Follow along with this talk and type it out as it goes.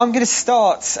I'm going to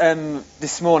start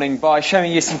this morning by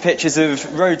showing you some pictures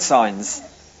of road signs.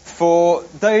 For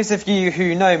those of you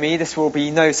who know me, this will be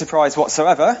no surprise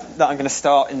whatsoever that I'm going to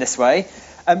start in this way.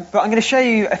 But I'm going to show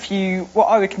you a few, what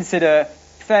I would consider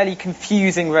fairly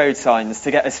confusing road signs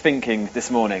to get us thinking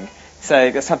this morning. So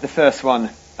let's have the first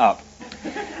one up.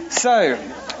 So,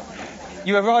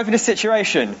 you arrive in a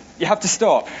situation, you have to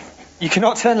stop. You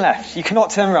cannot turn left, you cannot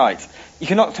turn right, you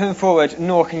cannot turn forward,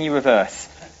 nor can you reverse.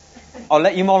 I'll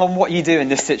let you mull on what you do in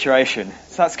this situation.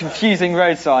 So that's confusing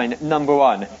road sign number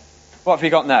one. What have we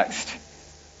got next?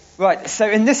 Right, so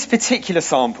in this particular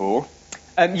sample,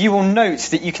 you will note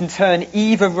that you can turn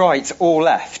either right or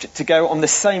left to go on the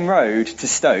same road to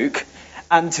Stoke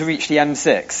and to reach the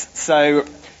M6. So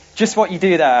just what you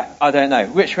do there, I don't know.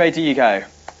 Which way do you go?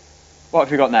 What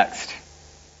have we got next?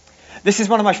 This is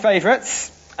one of my favourites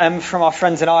from our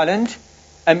friends in Ireland.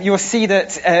 You'll see that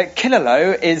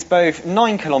Killaloe is both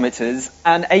 9 kilometres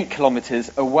and 8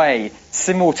 kilometres away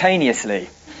simultaneously.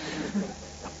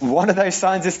 One of those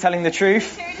signs is telling the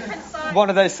truth. One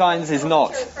of those signs is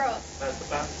not. That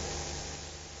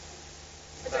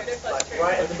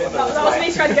was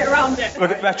me trying to get around it.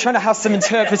 We're trying to have some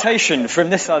interpretation from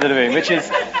this side of the room,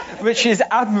 which is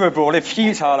admirable if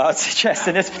futile, I'd suggest,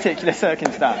 in this particular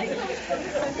circumstance.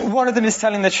 One of them is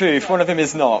telling the truth, one of them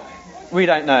is not. We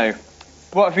don't know.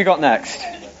 What have we got next?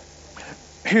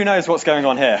 Who knows what's going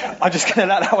on here? I'm just going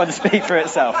to let that one speak for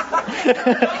itself.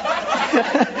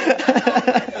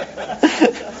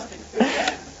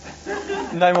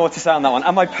 No more to say on that one.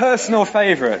 And my personal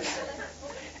favourite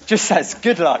just says,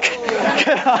 good luck.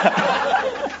 Good luck.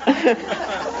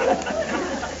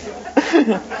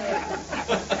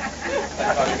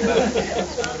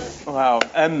 Wow.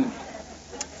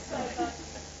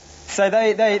 So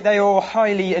they all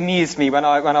highly amused me when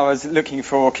I was looking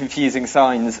for confusing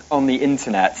signs on the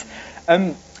internet,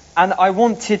 and I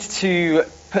wanted to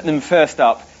put them first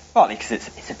up, partly because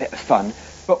it's a bit of fun,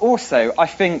 but also I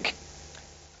think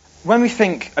when we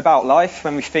think about life,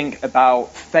 when we think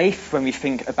about faith, when we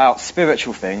think about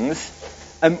spiritual things,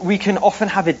 we can often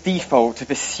have a default of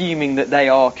assuming that they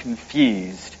are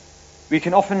confused. We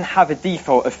can often have a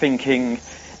default of thinking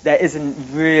there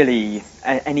isn't really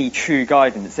any true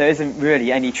guidance. There isn't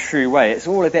really any true way. It's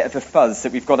all a bit of a fuzz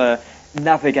that we've got to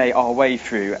navigate our way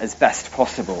through as best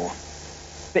possible.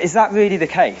 But is that really the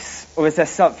case? Or is there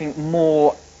something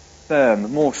more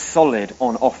firm, more solid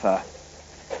on offer?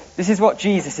 This is what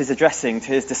Jesus is addressing to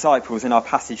his disciples in our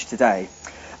passage today.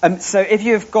 So if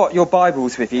you've got your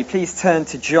Bibles with you, please turn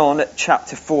to John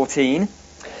chapter 14.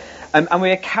 And we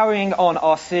are carrying on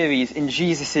our series in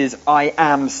Jesus' I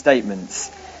am statements.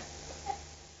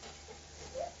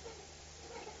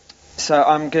 So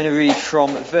I'm going to read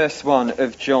from verse 1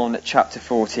 of John chapter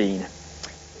 14.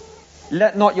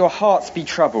 Let not your hearts be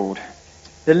troubled.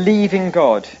 Believe in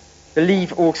God.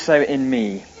 Believe also in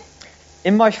me.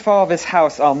 In my Father's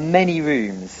house are many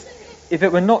rooms. If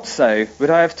it were not so, would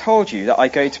I have told you that I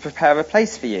go to prepare a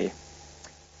place for you?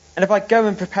 And if I go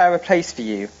and prepare a place for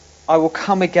you, I will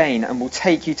come again and will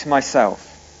take you to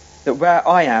myself, that where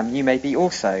I am you may be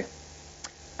also.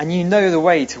 And you know the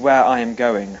way to where I am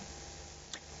going.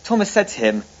 Thomas said to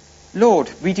him, Lord,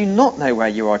 we do not know where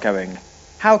you are going.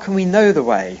 How can we know the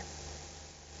way?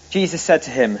 Jesus said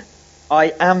to him,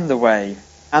 I am the way,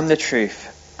 and the truth,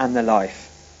 and the life.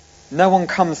 No one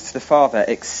comes to the Father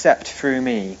except through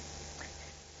me.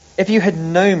 If you had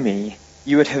known me,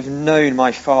 you would have known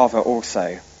my Father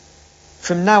also.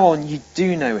 From now on you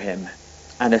do know him,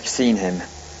 and have seen him.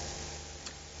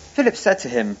 Philip said to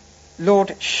him,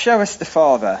 Lord, show us the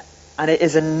Father, and it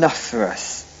is enough for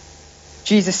us.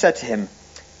 Jesus said to him,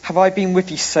 have I been with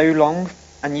you so long,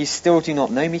 and you still do not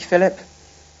know me, Philip?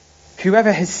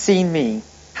 Whoever has seen me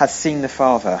has seen the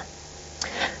Father.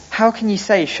 How can you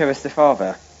say, show us the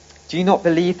Father? Do you not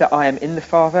believe that I am in the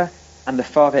Father, and the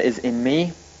Father is in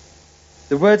me?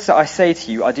 The words that I say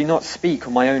to you I do not speak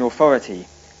on my own authority,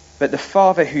 but the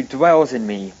Father who dwells in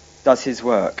me does his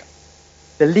work.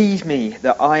 Believe me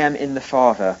that I am in the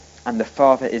Father, and the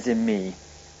Father is in me,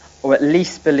 or at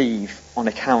least believe on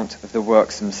account of the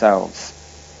works themselves.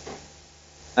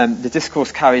 The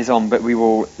discourse carries on, but we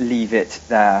will leave it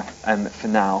there for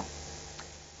now.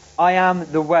 I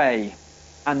am the way,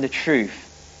 and the truth,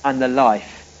 and the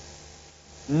life.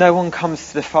 No one comes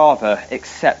to the Father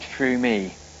except through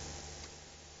me.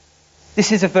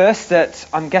 This is a verse that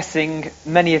I'm guessing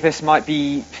many of us might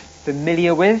be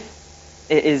familiar with.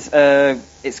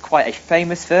 It's quite a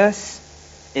famous verse.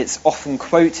 It's often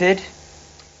quoted.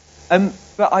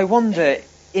 But I wonder,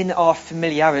 in our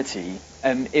familiarity,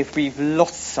 if we've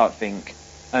lost something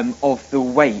of the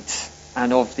weight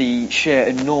and of the sheer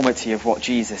enormity of what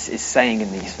Jesus is saying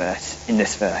in this verse.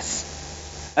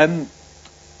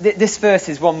 This verse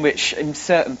is one which in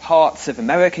certain parts of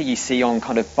America you see on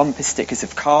kind of bumper stickers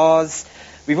of cars.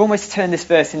 We've almost turned this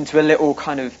verse into a little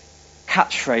kind of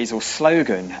catchphrase or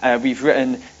slogan. We've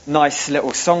written nice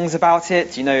little songs about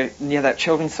it. You know that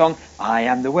children's song? I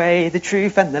am the way, the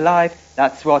truth and the life.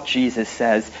 That's what Jesus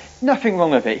says. Nothing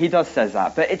wrong with it. He does says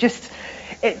that. But it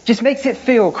just makes it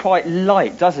feel quite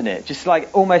light, doesn't it? Just like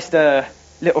almost a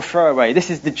little throwaway. This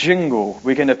is the jingle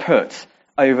we're going to put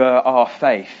over our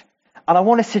faith. And I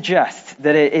want to suggest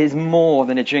that it is more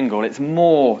than a jingle. It's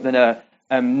more than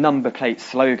a number plate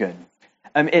slogan.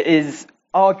 It is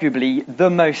arguably the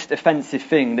most offensive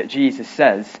thing that Jesus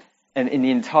says in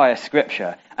the entire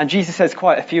scripture. And Jesus says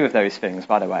quite a few of those things,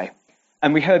 by the way.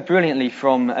 And we heard brilliantly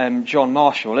from John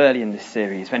Marshall early in this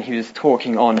series when he was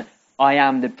talking on I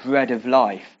am the bread of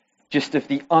life, just of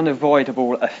the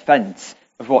unavoidable offence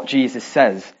of what Jesus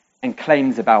says and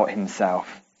claims about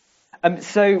himself.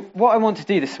 So what I want to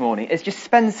do this morning is just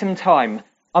spend some time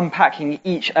unpacking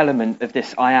each element of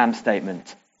this I am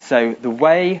statement. So the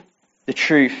way, the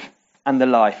truth, and the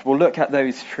life. We'll look at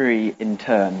those three in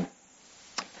turn.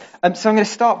 So I'm going to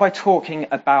start by talking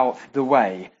about the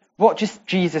way. What does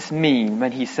Jesus mean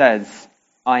when he says,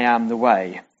 I am the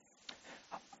way?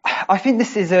 I think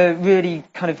this is a really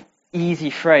kind of easy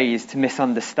phrase to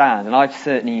misunderstand, and I've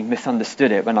certainly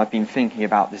misunderstood it when I've been thinking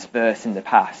about this verse in the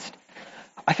past.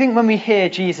 I think when we hear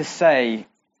Jesus say,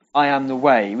 I am the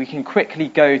way, we can quickly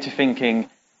go to thinking,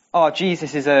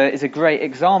 Jesus is a great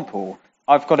example.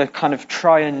 I've got to kind of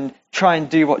try and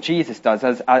do what Jesus does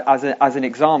as an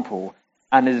example,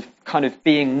 and as kind of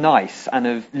being nice and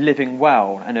of living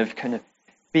well and of kind of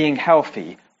being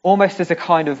healthy, almost as a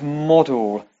kind of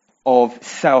model of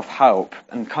self-help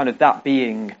and kind of that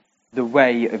being the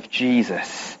way of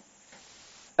Jesus.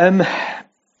 And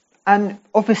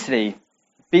obviously,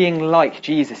 being like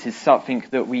Jesus is something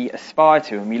that we aspire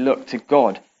to, and we look to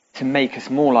God to make us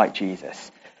more like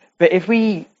Jesus. But if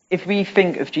we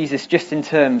think of Jesus just in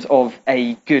terms of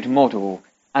a good model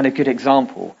and a good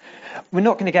example, we're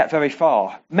not going to get very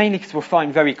far, mainly because we'll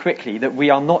find very quickly that we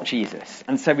are not Jesus,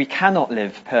 and so we cannot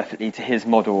live perfectly to his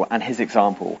model and his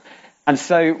example. And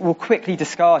so we'll quickly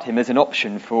discard him as an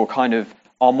option for kind of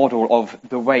our model of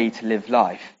the way to live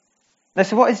life. Now,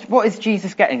 so what is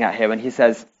Jesus getting at here when he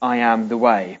says, I am the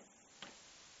way?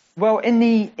 Well, in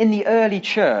the early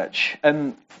church,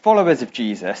 followers of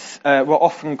Jesus were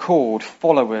often called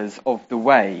followers of the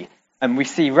way, and we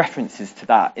see references to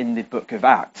that in the book of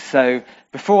Acts. So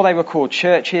before they were called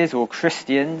churches or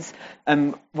Christians,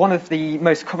 one of the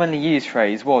most commonly used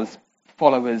phrases was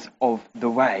followers of the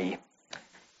way.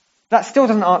 That still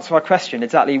doesn't answer our question,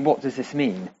 exactly what does this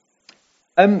mean?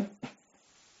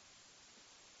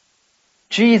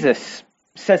 Jesus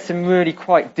says some really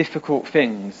quite difficult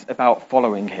things about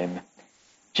following him.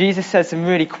 Jesus says some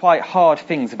really quite hard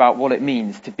things about what it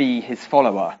means to be his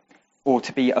follower or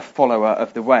to be a follower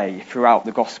of the way throughout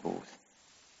the Gospels.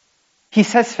 He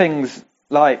says things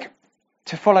like,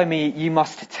 to follow me, you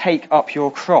must take up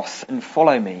your cross and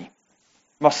follow me. You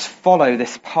must follow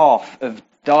this path of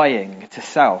dying to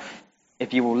self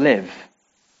if you will live.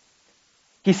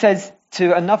 He says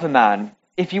to another man,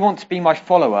 if you want to be my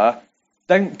follower,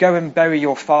 don't go and bury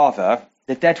your father.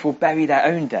 The dead will bury their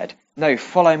own dead. No,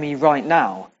 follow me right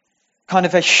now. Kind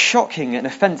of a shocking and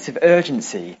offensive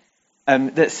urgency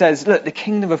that says, look, the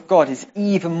kingdom of God is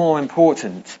even more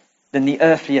important than the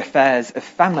earthly affairs of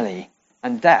family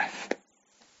and death.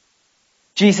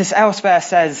 Jesus elsewhere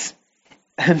says,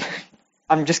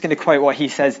 I'm just going to quote what he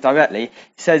says directly. He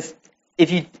says,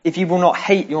 if you will not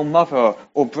hate your mother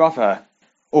or brother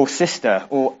or sister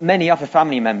or many other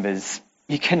family members,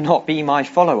 you cannot be my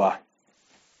follower.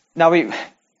 Now,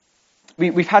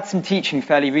 we've had some teaching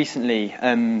fairly recently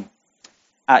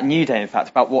at New Day, in fact,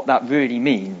 about what that really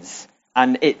means.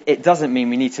 And it doesn't mean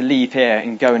we need to leave here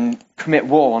and go and commit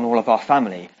war on all of our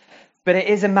family. But it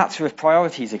is a matter of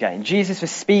priorities again. Jesus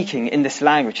was speaking in this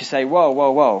language to say,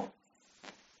 whoa.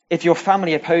 If your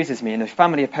family opposes me and if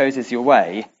family opposes your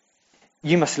way,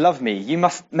 you must love me. You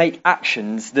must make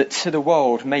actions that to the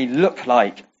world may look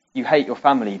like you hate your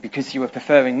family because you are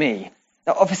preferring me.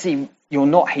 Now, obviously, you're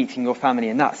not hating your family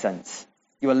in that sense.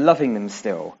 You are loving them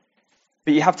still.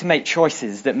 But you have to make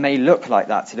choices that may look like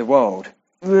that to the world.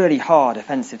 Really hard,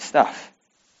 offensive stuff.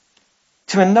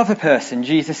 To another person,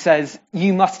 Jesus says,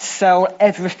 you must sell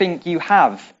everything you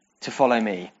have to follow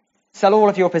me. Sell all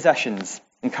of your possessions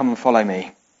and come and follow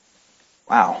me.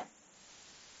 Wow.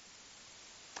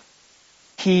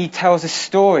 He tells a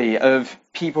story of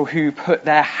people who put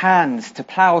their hands to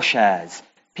plowshares,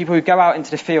 people who go out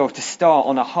into the field to start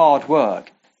on a hard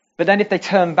work. But then if they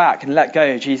turn back and let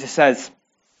go, Jesus says,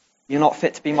 you're not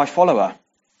fit to be my follower.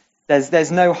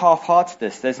 There's no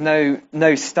half-heartedness. There's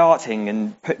no starting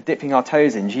and dipping our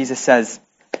toes in. Jesus says,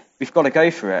 we've got to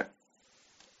go for it.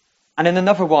 And in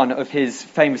another one of his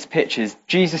famous pictures,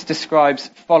 Jesus describes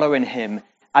following him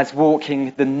as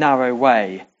walking the narrow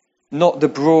way, not the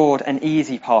broad and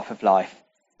easy path of life,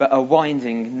 but a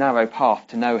winding, narrow path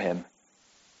to know him.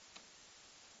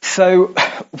 So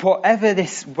whatever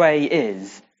this way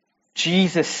is,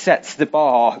 Jesus sets the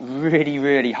bar really,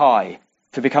 really high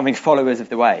for becoming followers of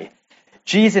the way.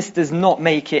 Jesus does not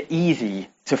make it easy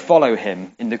to follow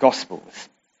him in the Gospels.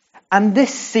 And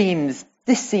this seems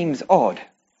odd.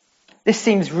 This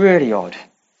seems really odd.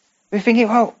 We're thinking,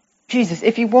 well, Jesus,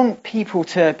 if you want people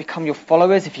to become your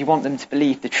followers, if you want them to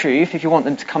believe the truth, if you want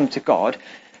them to come to God,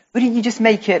 wouldn't you just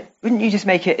make it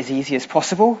as easy as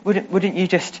possible? Wouldn't you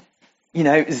just,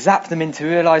 zap them into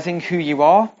realizing who you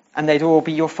are, and they'd all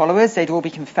be your followers? They'd all be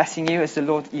confessing you as the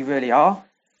Lord that you really are?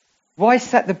 Why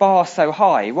set the bar so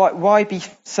high? Why be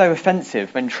so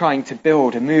offensive when trying to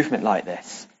build a movement like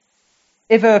this?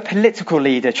 If a political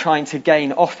leader trying to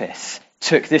gain office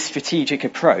took this strategic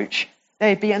approach,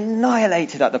 they'd be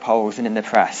annihilated at the polls and in the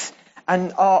press.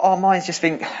 And our minds just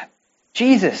think,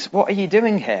 Jesus, what are you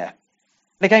doing here?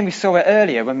 And again, we saw it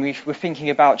earlier when we were thinking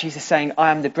about Jesus saying,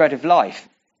 I am the bread of life.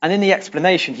 And in the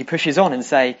explanation, he pushes on and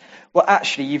say, well,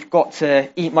 actually, you've got to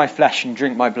eat my flesh and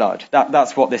drink my blood.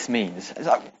 That's what this means. It's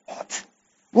like,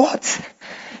 what?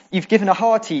 You've given a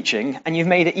hard teaching and you've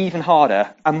made it even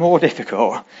harder and more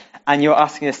difficult, and you're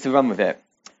asking us to run with it.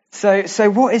 So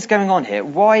what is going on here?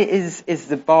 Why is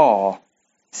the bar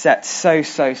set so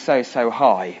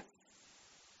high?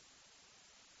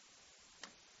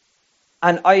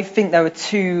 And I think there are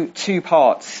two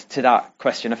parts to that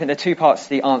question. I think there are two parts to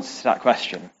the answer to that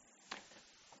question.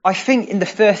 I think in the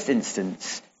first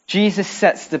instance, Jesus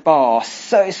sets the bar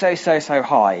so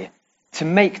high to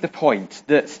make the point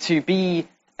that to be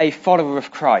a follower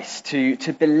of Christ,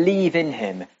 to believe in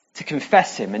him, to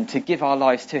confess him and to give our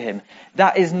lives to him,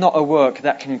 that is not a work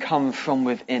that can come from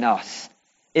within us.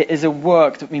 It is a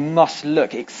work that we must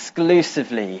look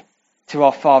exclusively to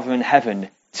our Father in heaven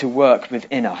to work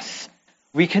within us.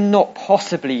 We cannot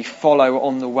possibly follow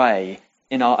on the way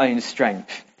in our own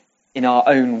strength, in our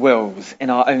own wills, in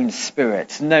our own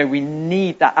spirits. No, we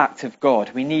need that act of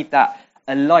God. We need that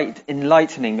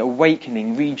enlightening,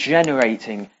 awakening,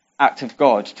 regenerating act of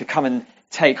God to come and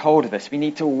take hold of us. We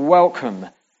need to welcome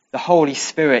the Holy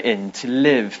Spirit in to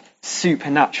live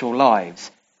supernatural lives.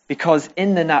 Because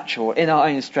in the natural, in our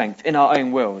own strength, in our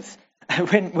own wills,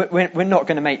 we're not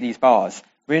going to make these bars.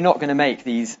 We're not going to make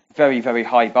these very, very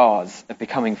high bars of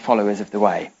becoming followers of the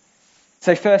way.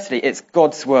 So firstly, it's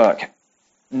God's work,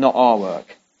 not our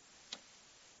work.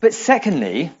 But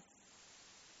secondly,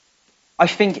 I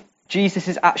think Jesus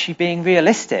is actually being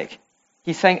realistic.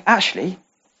 He's saying, actually,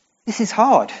 this is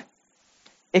hard.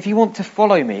 If you want to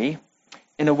follow me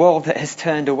in a world that has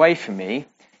turned away from me,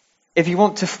 if you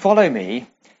want to follow me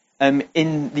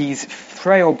in these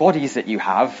frail bodies that you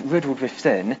have, riddled with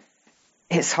sin,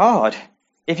 it's hard.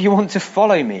 If you want to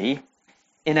follow me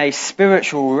in a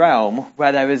spiritual realm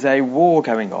where there is a war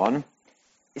going on,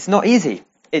 it's not easy.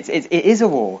 It is a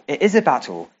war. It is a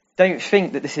battle. Don't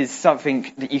think that this is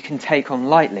something that you can take on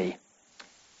lightly.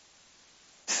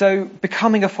 So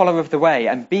becoming a follower of the way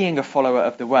and being a follower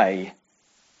of the way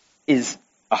is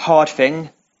a hard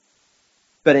thing,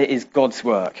 but it is God's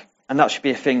work. And that should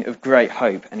be a thing of great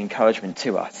hope and encouragement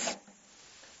to us.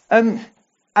 And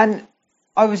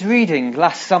I was reading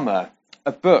last summer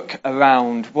a book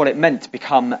around what it meant to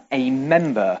become a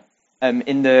member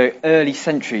in the early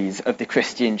centuries of the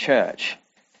Christian church.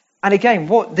 And again,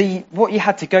 what you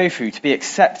had to go through to be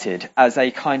accepted as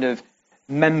a kind of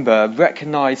member,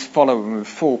 recognised follower and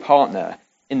full partner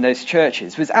in those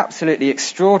churches was absolutely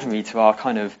extraordinary to our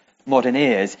kind of modern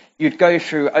ears. You'd go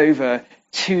through over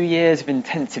 2 years of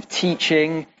intensive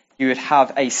teaching. You would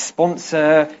have a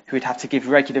sponsor who would have to give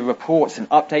regular reports and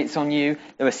updates on you.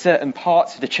 There were certain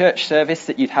parts of the church service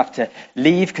that you'd have to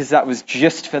leave because that was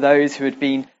just for those who had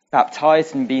been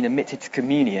baptized and been admitted to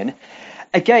communion.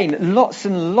 Again, lots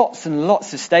and lots and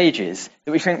lots of stages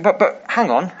that we think, but hang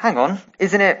on,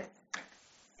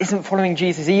 isn't following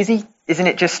Jesus easy? Isn't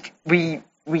it just we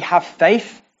have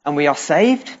faith and we are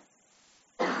saved?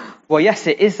 Well, yes,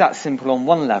 it is that simple on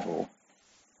one level.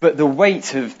 But the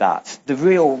weight of that, the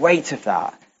real weight of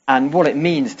that, and what it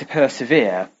means to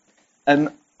persevere,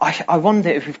 I wonder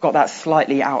if we've got that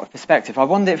slightly out of perspective. I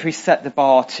wonder if we set the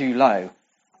bar too low.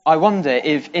 I wonder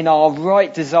if in our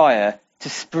right desire to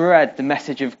spread the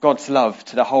message of God's love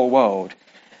to the whole world,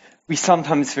 we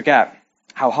sometimes forget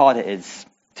how hard it is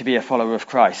to be a follower of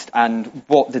Christ and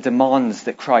what the demands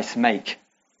that Christ make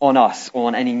on us or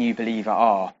on any new believer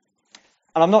are.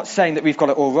 And I'm not saying that we've got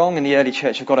it all wrong and the early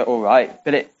church have got it all right,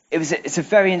 but it's a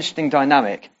very interesting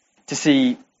dynamic to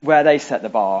see where they set the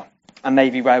bar and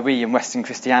maybe where we in Western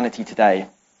Christianity today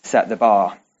set the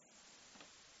bar.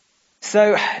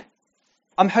 So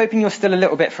I'm hoping you're still a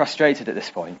little bit frustrated at this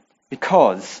point,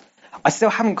 because I still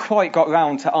haven't quite got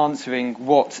round to answering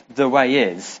what the way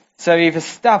is. So we've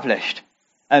established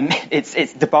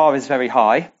the bar is very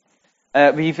high.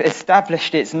 We've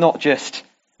established it's not just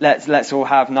let's all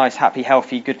have nice, happy,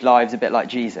 healthy, good lives, a bit like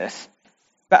Jesus.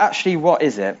 But actually, what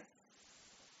is it?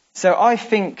 So I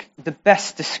think the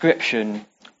best description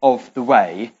of the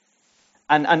way,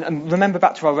 and remember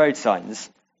back to our road signs,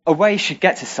 a way should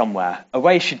get us somewhere. A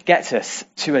way should get us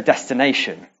to a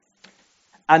destination.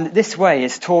 And this way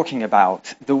is talking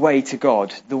about the way to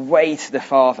God, the way to the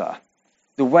Father,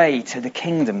 the way to the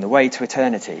kingdom, the way to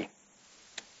eternity.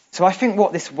 So I think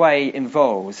what this way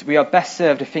involves, we are best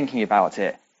served of thinking about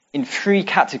it in three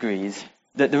categories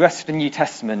that the rest of the New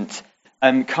Testament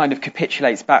kind of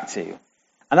capitulates back to.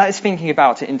 And that is thinking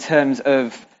about it in terms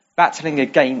of battling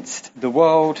against the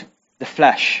world, the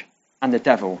flesh, and the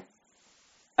devil.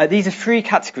 These are three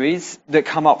categories that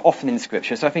come up often in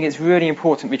Scripture, so I think it's really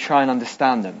important we try and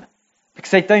understand them, because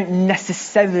they don't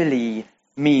necessarily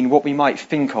mean what we might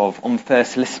think of on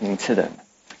first listening to them.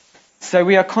 So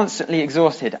we are constantly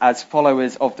exhorted as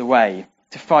followers of the way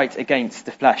to fight against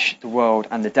the flesh, the world,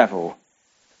 and the devil.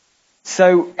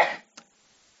 So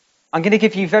I'm going to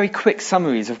give you very quick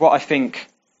summaries of what I think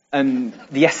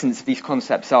the essence of these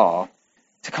concepts are,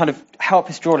 to kind of help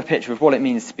us draw a picture of what it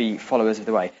means to be followers of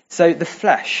the way. So the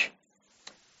flesh.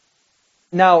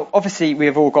 Now, obviously, we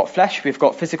have all got flesh. We've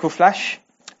got physical flesh.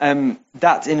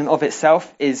 That in and of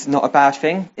itself is not a bad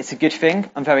thing. It's a good thing.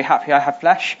 I'm very happy I have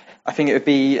flesh. I think it would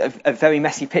be a very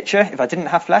messy picture if I didn't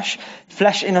have flesh.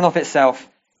 Flesh in and of itself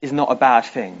is not a bad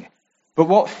thing. But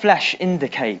what flesh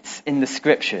indicates in the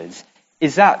Scriptures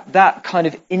is that kind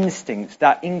of instinct,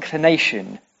 that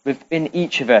inclination within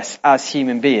each of us as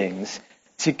human beings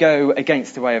to go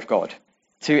against the way of God,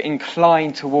 to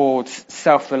incline towards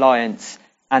self-reliance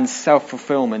and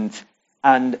self-fulfillment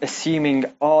and assuming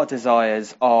our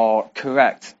desires are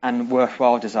correct and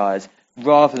worthwhile desires,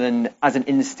 rather than as an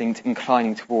instinct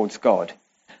inclining towards God.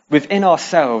 Within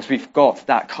ourselves, we've got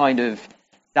that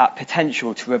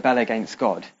potential to rebel against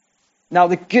God. Now,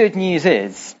 the good news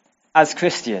is, as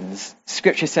Christians,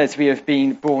 Scripture says we have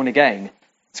been born again.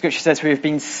 Scripture says we have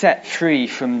been set free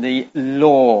from the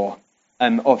law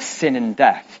of sin and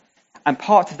death. And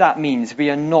part of that means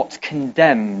we are not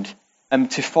condemned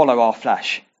to follow our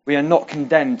flesh. We are not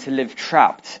condemned to live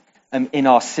trapped in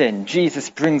our sin. Jesus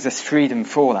brings us freedom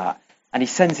for that. And he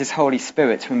sends his Holy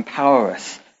Spirit to empower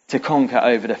us to conquer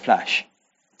over the flesh.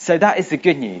 So that is the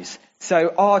good news.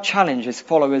 So our challenge as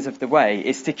followers of the way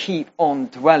is to keep on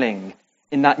dwelling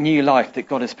in that new life that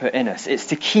God has put in us. It's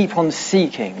to keep on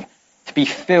seeking to be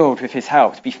filled with his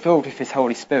help, to be filled with his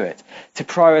Holy Spirit, to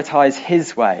prioritize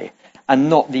his way and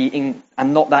not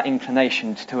that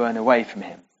inclination to turn away from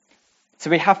him. So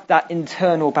we have that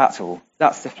internal battle.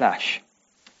 That's the flesh.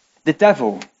 The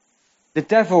devil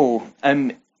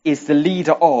is the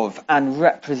leader of and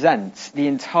represents the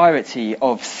entirety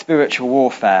of spiritual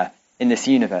warfare in this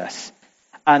universe.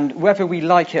 And whether we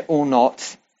like it or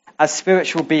not, as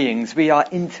spiritual beings, we are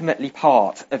intimately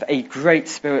part of a great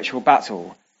spiritual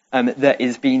battle that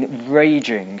has been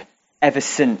raging ever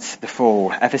since the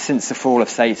fall of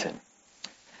Satan.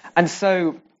 And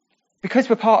so, because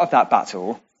we're part of that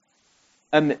battle,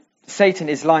 Satan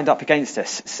is lined up against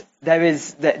us. There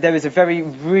is a very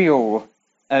real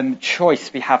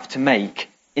choice we have to make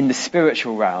in the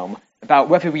spiritual realm about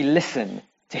whether we listen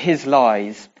to his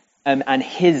lies and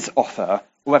his offer,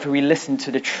 or whether we listen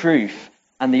to the truth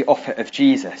and the offer of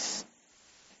Jesus.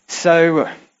 So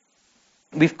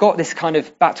we've got this kind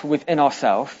of battle within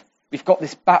ourselves. We've got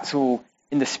this battle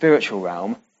in the spiritual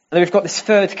realm. And then we've got this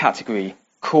third category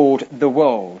called the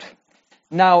world.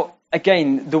 Now,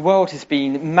 again, the world has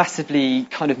been massively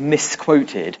kind of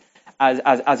misquoted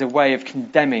as a way of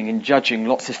condemning and judging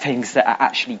lots of things that are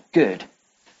actually good.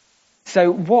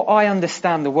 So what I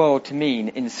understand the world to mean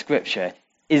in Scripture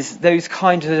is those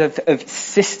kinds of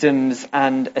systems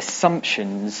and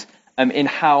assumptions in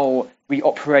how we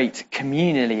operate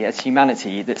communally as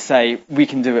humanity that say we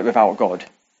can do it without God.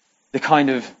 The kind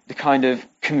of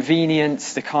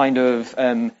convenience, the kind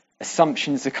of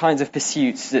assumptions, the kinds of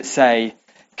pursuits that say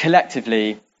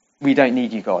collectively we don't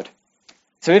need you, God.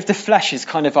 So if the flesh is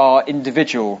kind of our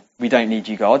individual, we don't need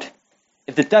you, God.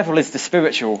 If the devil is the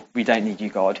spiritual, we don't need you,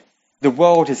 God. The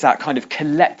world is that kind of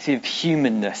collective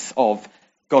humanness of,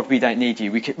 God, we don't need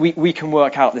you. We can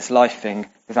work out this life thing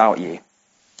without you.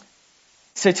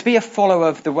 So to be a follower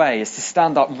of the way is to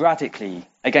stand up radically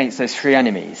against those three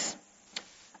enemies.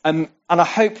 And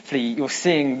hopefully you're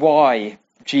seeing why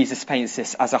Jesus paints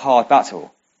this as a hard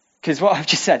battle. Because what I've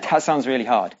just said, that sounds really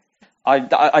hard.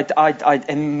 I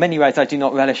in many ways, I do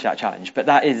not relish that challenge, but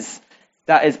that is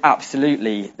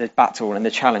absolutely the battle and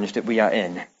the challenge that we are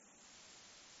in.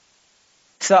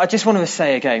 So I just want to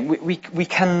say again, we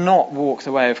cannot walk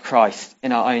the way of Christ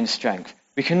in our own strength.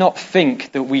 We cannot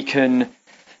think that we can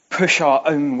push our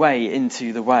own way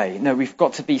into the way. No, we've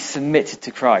got to be submitted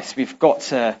to Christ. We've got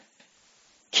to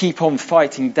keep on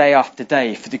fighting day after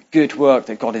day for the good work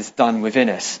that God has done within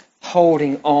us,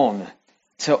 holding on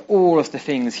to all of the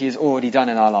things he has already done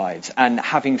in our lives and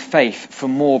having faith for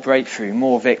more breakthrough,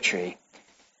 more victory,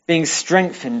 being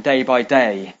strengthened day by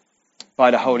day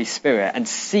by the Holy Spirit and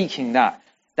seeking that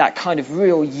kind of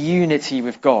real unity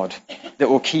with God that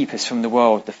will keep us from the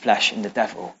world, the flesh and the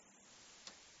devil.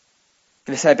 I'm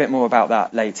going to say a bit more about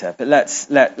that later, but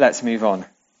let's move on.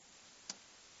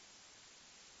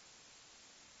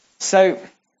 So,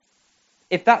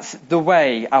 if that's the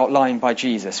way outlined by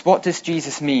Jesus, what does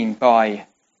Jesus mean by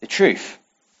the truth?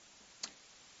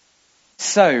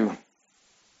 So,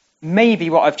 maybe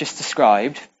what I've just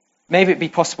described, maybe it'd be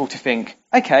possible to think,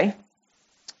 okay,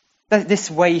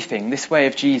 this way thing, this way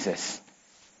of Jesus,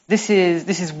 this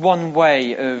is one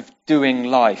way of doing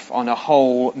life on a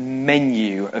whole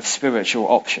menu of spiritual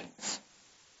options.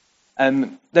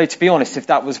 Though, to be honest, if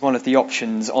that was one of the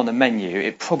options on a menu,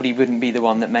 it probably wouldn't be the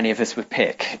one that many of us would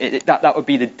pick. That would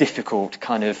be the difficult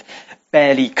kind of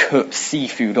barely cooked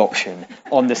seafood option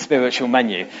on the spiritual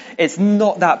menu. It's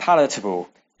not that palatable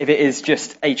if it is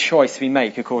just a choice we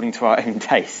make according to our own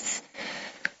tastes.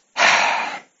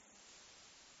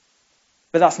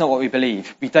 But that's not what we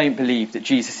believe. We don't believe that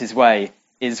Jesus' way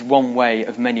is one way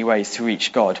of many ways to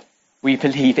reach God. We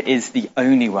believe it is the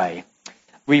only way.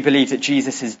 We believe that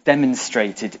Jesus has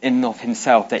demonstrated in and of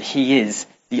himself that he is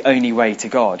the only way to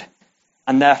God.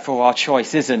 And therefore our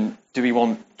choice isn't, do we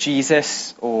want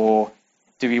Jesus, or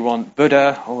do we want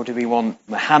Buddha, or do we want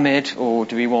Muhammad, or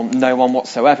do we want no one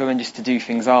whatsoever and just to do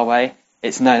things our way?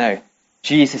 It's no.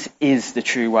 Jesus is the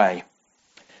true way.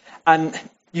 And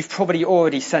you've probably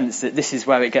already sensed that this is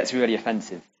where it gets really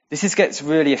offensive. Gets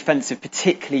really offensive,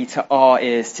 particularly to our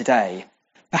ears today.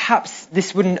 Perhaps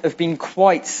this wouldn't have been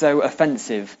quite so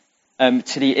offensive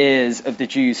to the ears of the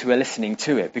Jews who are listening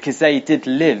to it, because they did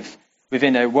live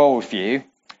within a worldview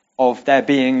of there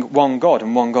being one God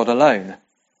and one God alone.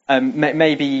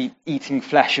 Maybe eating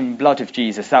flesh and blood of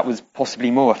Jesus, that was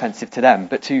possibly more offensive to them.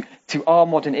 But to our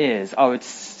modern ears, I would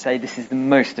say this is the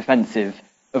most offensive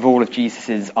of all of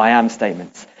Jesus' I am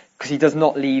statements, because he does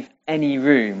not leave any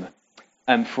room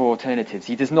for alternatives.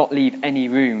 He does not leave any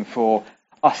room for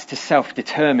us to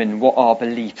self-determine what our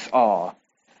beliefs are.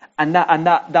 And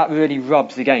that really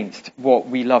rubs against what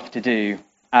we love to do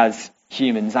as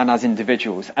humans and as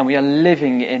individuals. And we are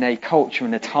living in a culture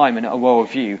and a time and a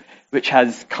worldview which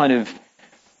has kind of,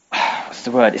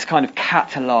 it's kind of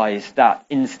catalyzed that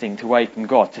instinct away from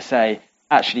God to say,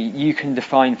 actually, you can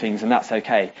define things and that's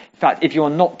okay. In fact, if you're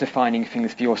not defining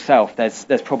things for yourself,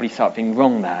 there's probably something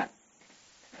wrong there.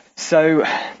 So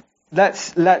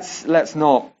let's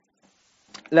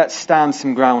stand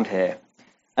some ground here.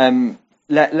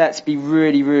 Let's be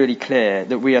really, really clear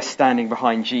that we are standing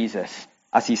behind Jesus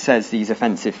as he says these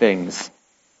offensive things.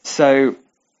 So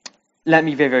let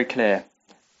me be very clear.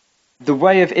 The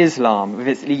way of Islam with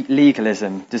its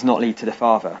legalism does not lead to the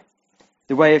Father.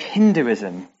 The way of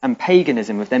Hinduism and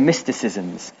paganism with their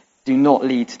mysticisms do not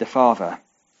lead to the Father.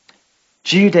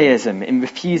 Judaism, in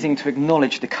refusing to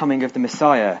acknowledge the coming of the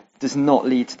Messiah, does not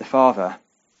lead to the Father.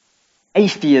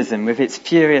 Atheism, with its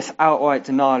furious outright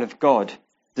denial of God,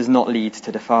 does not lead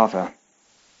to the Father.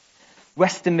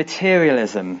 Western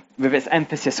materialism, with its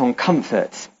emphasis on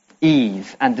comfort,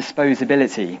 ease, and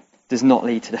disposability, does not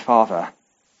lead to the Father.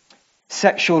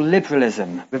 Sexual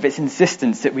liberalism, with its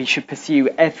insistence that we should pursue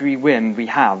every whim we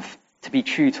have to be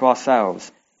true to ourselves,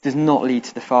 does not lead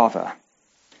to the Father.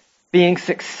 Being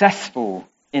successful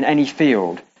in any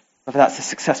field, whether that's a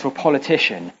successful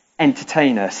politician,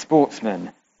 entertainer,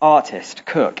 sportsman, artist,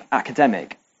 cook,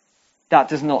 academic, that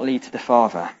does not lead to the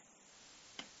Father.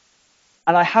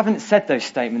 And I haven't said those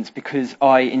statements because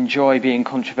I enjoy being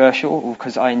controversial or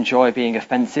because I enjoy being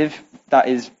offensive. That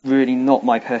is really not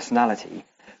my personality.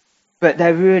 But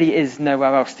there really is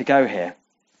nowhere else to go here.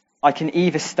 I can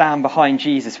either stand behind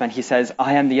Jesus when he says,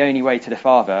 I am the only way to the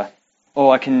Father,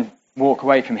 or I can walk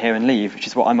away from here and leave, which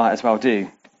is what I might as well do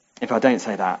if I don't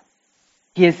say that.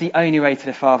 He is the only way to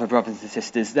the Father, brothers and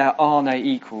sisters. There are no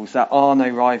equals, there are no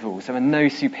rivals, there are no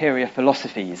superior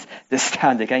philosophies that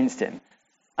stand against him.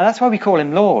 And that's why we call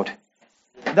him Lord.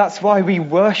 That's why we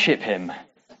worship him.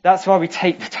 That's why we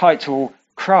take the title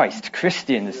Christ,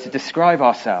 Christians, to describe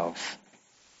ourselves.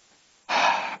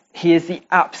 He is the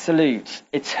absolute,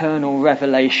 eternal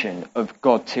revelation of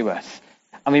God to us.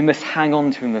 And we must hang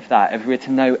on to him with that if we're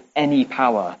to know any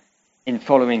power in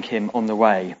following him on the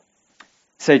way.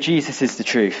 So Jesus is the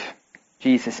truth.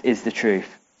 Jesus is the truth.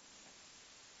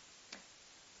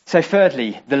 So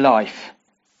thirdly, the life.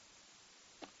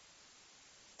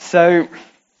 So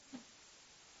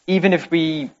even if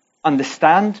we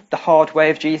understand the hard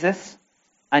way of Jesus,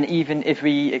 and even if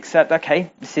we accept,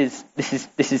 okay, this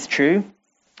is true,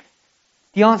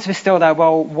 the answer is still there.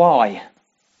 Well, why?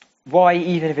 Why,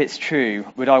 even if it's true,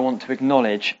 would I want to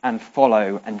acknowledge and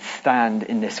follow and stand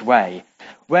in this way?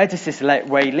 Where does this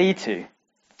way lead to?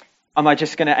 Am I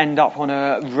just going to end up on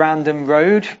a random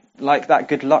road like that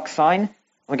good luck sign? Am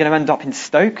I going to end up in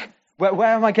Stoke? Where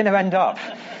am I going to end up?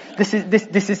 This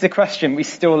is the question we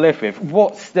still live with.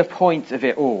 What's the point of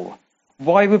it all?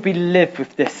 Why would we live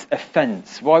with this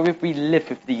offence? Why would we live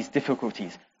with these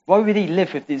difficulties? Why would we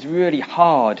live with these really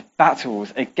hard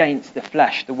battles against the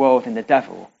flesh, the world and the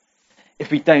devil, if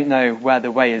we don't know where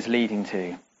the way is leading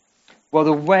to? Well,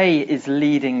 the way is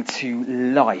leading to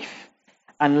life.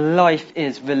 And life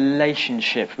is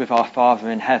relationship with our Father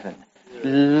in heaven.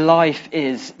 Life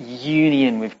is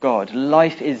union with God.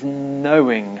 Life is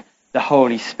knowing the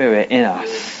Holy Spirit in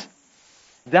us.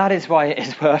 That is why it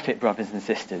is worth it, brothers and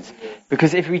sisters.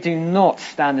 Because if we do not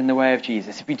stand in the way of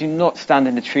Jesus, if we do not stand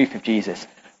in the truth of Jesus,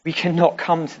 we cannot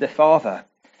come to the Father.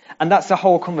 And that's the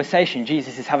whole conversation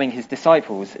Jesus is having his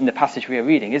disciples in the passage we are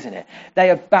reading, isn't it? They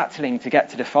are battling to get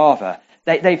to the Father.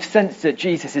 They've sensed that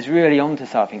Jesus is really onto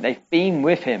something. They've been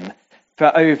with him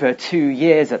for over 2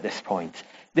 years at this point.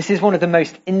 This is one of the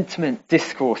most intimate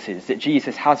discourses that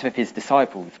Jesus has with his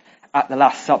disciples at the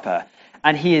Last Supper.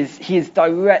 And he is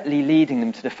directly leading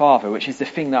them to the Father, which is the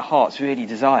thing their hearts really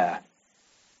desire.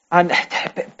 And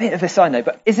a bit of a side note,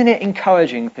 but isn't it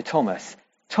encouraging for Thomas?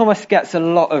 Thomas gets a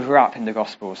lot of rap in the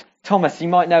Gospels. Thomas, you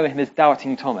might know him as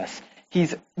Doubting Thomas.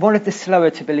 He's one of the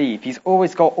slower to believe. He's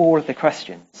always got all of the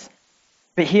questions.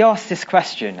 But he asks this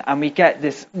question, and we get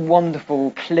this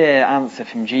wonderful, clear answer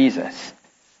from Jesus.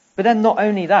 But then not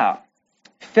only that,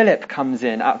 Philip comes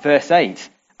in at verse 8,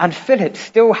 and Philip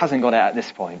still hasn't got it at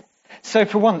this point. So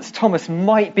for once, Thomas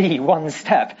might be one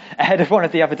step ahead of one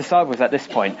of the other disciples at this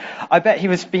point. I bet he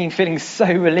was feeling so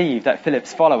relieved at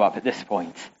Philip's follow-up at this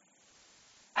point.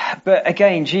 But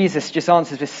again, Jesus just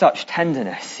answers with such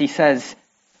tenderness. He says,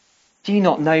 "Do you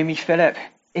not know me, Philip?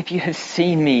 If you have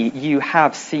seen me, you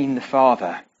have seen the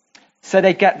Father." So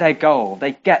they get their goal.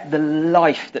 They get the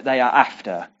life that they are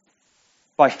after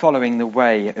by following the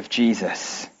way of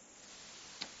Jesus.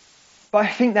 But I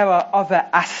think there are other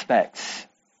aspects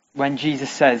when Jesus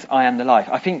says, "I am the life."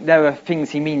 I think there are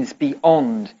things he means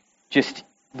beyond just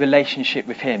relationship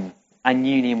with him and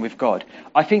union with God.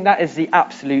 I think that is the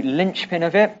absolute linchpin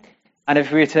of it. And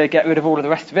if we were to get rid of all of the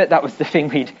rest of it, that was the thing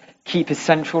we'd keep as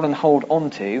central and hold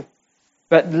on to.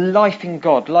 But life in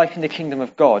God, life in the kingdom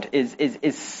of God is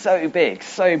so big,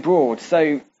 so broad,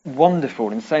 so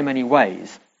wonderful in so many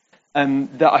ways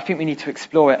that I think we need to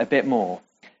explore it a bit more.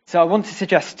 So I want to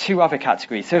suggest 2 other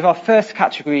categories. So if our first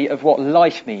category of what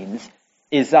life means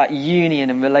is that union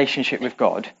and relationship with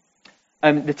God,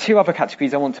 the 2 other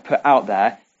categories I want to put out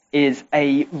there is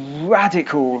a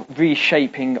radical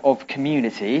reshaping of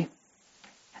community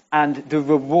and the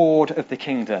reward of the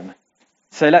kingdom.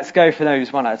 So let's go for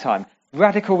those one at a time.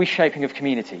 Radical reshaping of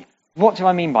community. What do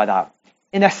I mean by that?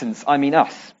 In essence, I mean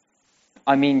us.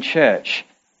 I mean church.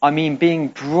 I mean being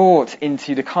brought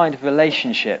into the kind of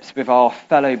relationships with our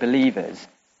fellow believers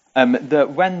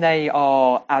that when they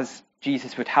are, as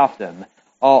Jesus would have them,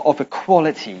 are of a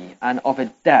quality and of a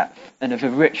depth and of a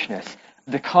richness,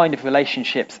 the kind of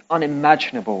relationships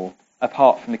unimaginable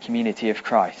apart from the community of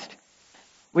Christ.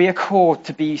 We are called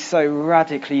to be so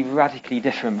radically, radically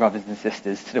different, brothers and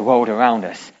sisters, to the world around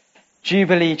us.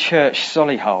 Jubilee Church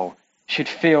Solihull should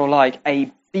feel like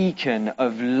a beacon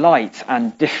of light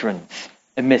and difference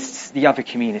amidst the other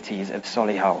communities of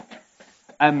Solihull.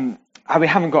 We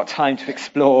haven't got time to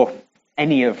explore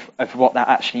any of what that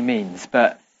actually means,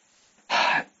 but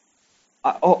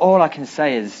all I can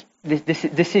say is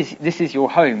this is your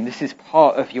home. This is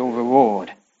part of your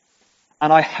reward.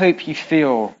 And I hope you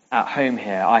feel at home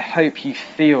here. I hope you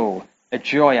feel a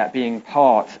joy at being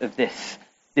part of this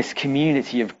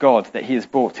community of God that he has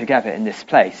brought together in this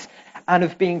place, and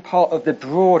of being part of the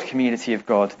broad community of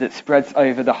God that spreads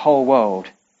over the whole world.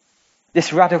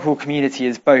 This radical community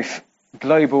is both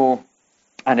global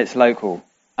and it's local.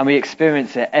 And we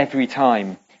experience it every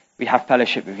time we have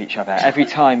fellowship with each other, every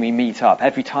time we meet up,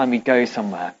 every time we go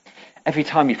somewhere, every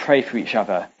time we pray for each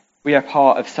other. We are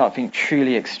part of something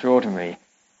truly extraordinary.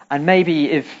 And maybe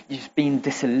if you've been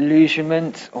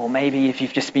disillusionment, or maybe if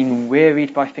you've just been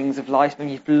wearied by things of life,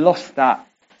 maybe you've lost that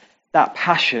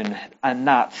passion and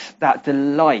that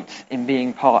delight in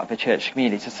being part of a church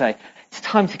community, to say, it's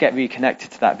time to get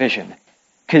reconnected to that vision.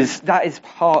 Because that is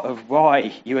part of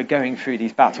why you are going through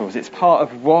these battles. It's part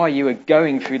of why you are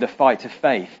going through the fight of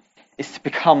faith. It's to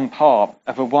become part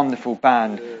of a wonderful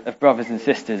band of brothers and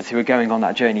sisters who are going on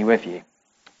that journey with you.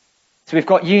 So we've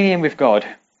got union with God.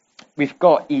 We've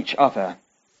got each other.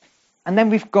 And then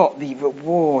we've got the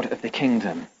reward of the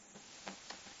kingdom.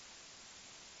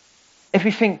 If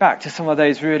we think back to some of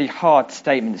those really hard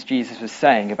statements Jesus was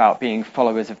saying about being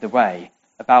followers of the way,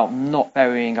 about not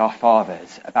burying our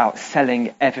fathers, about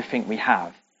selling everything we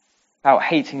have, about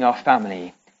hating our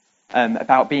family,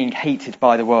 about being hated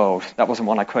by the world. That wasn't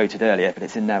one I quoted earlier, but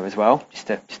it's in there as well, just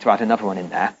to add another one in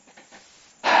there.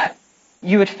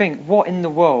 You would think, what in the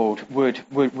world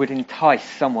would entice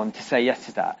someone to say yes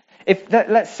to that?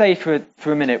 Let's say for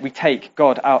a minute we take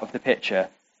God out of the picture.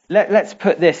 Let's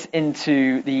put this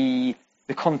into the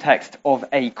context of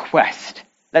a quest.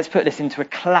 Let's put this into a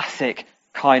classic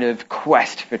kind of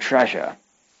quest for treasure.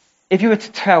 If you were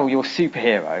to tell your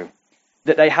superhero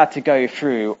that they had to go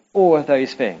through all of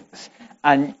those things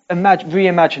and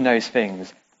reimagine those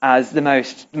things as the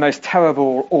most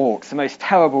terrible orcs, the most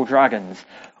terrible dragons,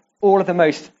 all of the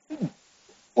most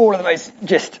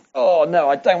just, oh no,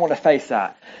 I don't want to face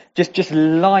that. Just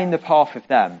line the path of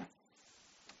them.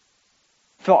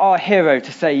 For our hero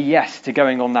to say yes to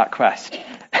going on that quest,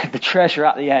 the treasure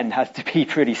at the end has to be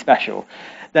pretty special.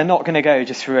 They're not going to go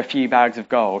just for a few bags of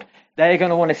gold. They're going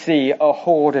to want to see a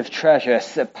hoard of treasure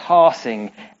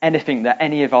surpassing anything that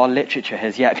any of our literature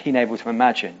has yet been able to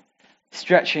imagine,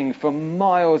 stretching for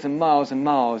miles and miles and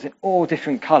miles in all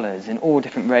different colours, in all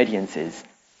different radiances.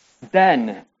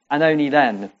 Then, and only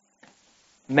then,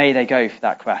 may they go for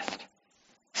that quest.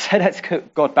 So let's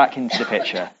put God back into the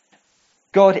picture.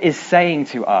 God is saying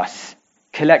to us,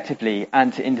 collectively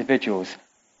and to individuals,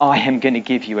 I am going to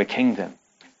give you a kingdom.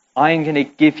 I am going to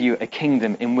give you a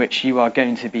kingdom in which you are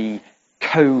going to be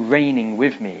co-reigning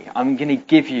with me. I'm going to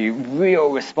give you real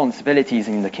responsibilities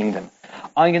in the kingdom.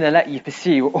 I'm going to let you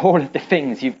pursue all of the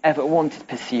things you've ever wanted to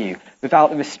pursue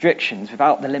without the restrictions,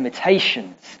 without the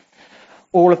limitations.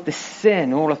 All of the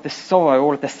sin, all of the sorrow,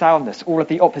 all of the sadness, all of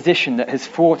the opposition that has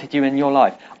thwarted you in your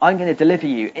life. I'm going to deliver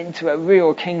you into a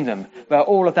real kingdom where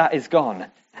all of that is gone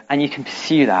and you can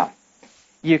pursue that.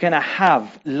 You're going to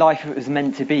have life that was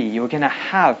meant to be. You're going to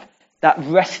have that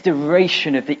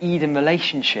restoration of the Eden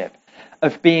relationship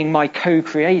of being my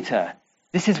co-creator.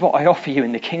 This is what I offer you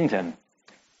in the kingdom.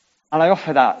 And I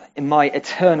offer that in my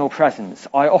eternal presence.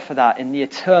 I offer that in the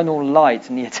eternal light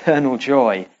and the eternal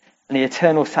joy and the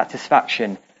eternal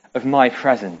satisfaction of my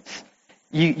presence.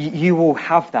 You will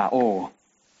have that all.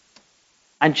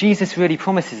 And Jesus really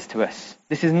promises to us.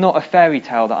 This is not a fairy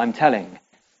tale that I'm telling.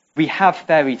 We have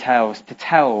fairy tales to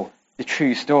tell the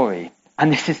true story.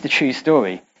 And this is the true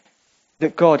story.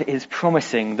 That God is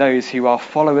promising those who are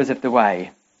followers of the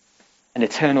way an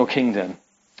eternal kingdom.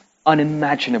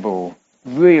 Unimaginable,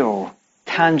 real,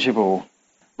 tangible,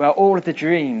 where all of the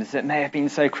dreams that may have been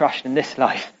so crushed in this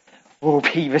life will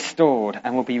be restored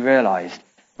and will be realized,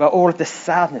 where all of the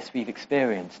sadness we've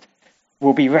experienced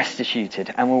will be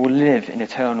restituted and we will live in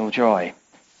eternal joy.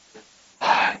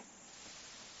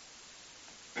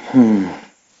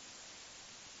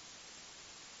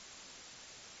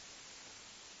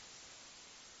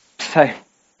 So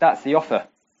that's the offer.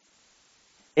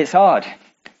 It's hard.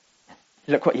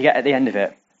 Look what you get at the end of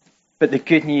it. But the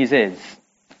good news is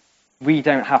we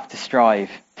don't have to strive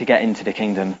to get into the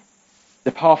kingdom.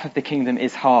 The path of the kingdom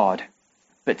is hard,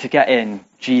 but to get in,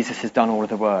 Jesus has done all of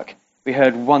the work. We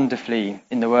heard wonderfully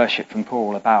in the worship from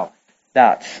Paul about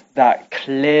that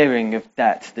clearing of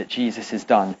debt that Jesus has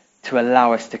done to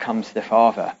allow us to come to the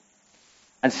Father.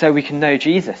 And so we can know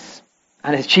Jesus.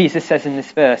 And as Jesus says in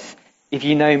this verse, if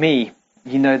you know me,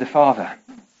 you know the Father.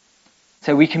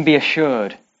 So we can be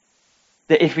assured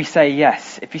that if we say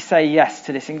yes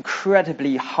to this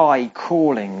incredibly high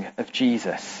calling of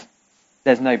Jesus,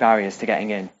 there's no barriers to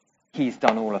getting in. He's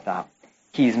done all of that.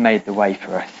 He's made the way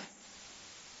for us.